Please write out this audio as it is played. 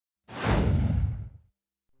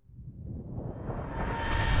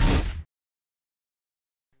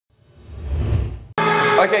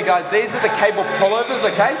Okay guys, these are the cable pullovers,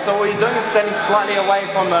 okay? So what you're doing is standing slightly away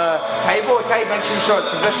from the cable, okay? Making sure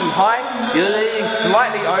it's positioned high. You're leaning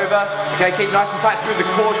slightly over, okay? Keep nice and tight through the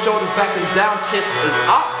core, shoulders back and down, chest is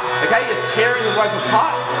up, okay? You're tearing the rope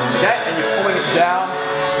apart, okay? And you're pulling it down,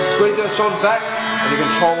 squeezing the shoulders back, and you're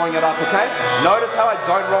controlling it up, okay? Notice how I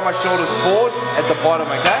don't roll my shoulders forward at the bottom,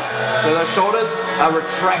 okay? So those shoulders are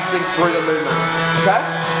retracting through the movement, okay?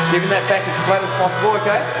 Keeping that back as flat as possible,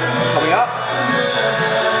 okay? Coming up,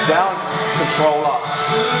 down, control up.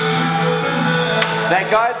 That,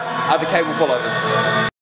 guys, are the cable pullovers.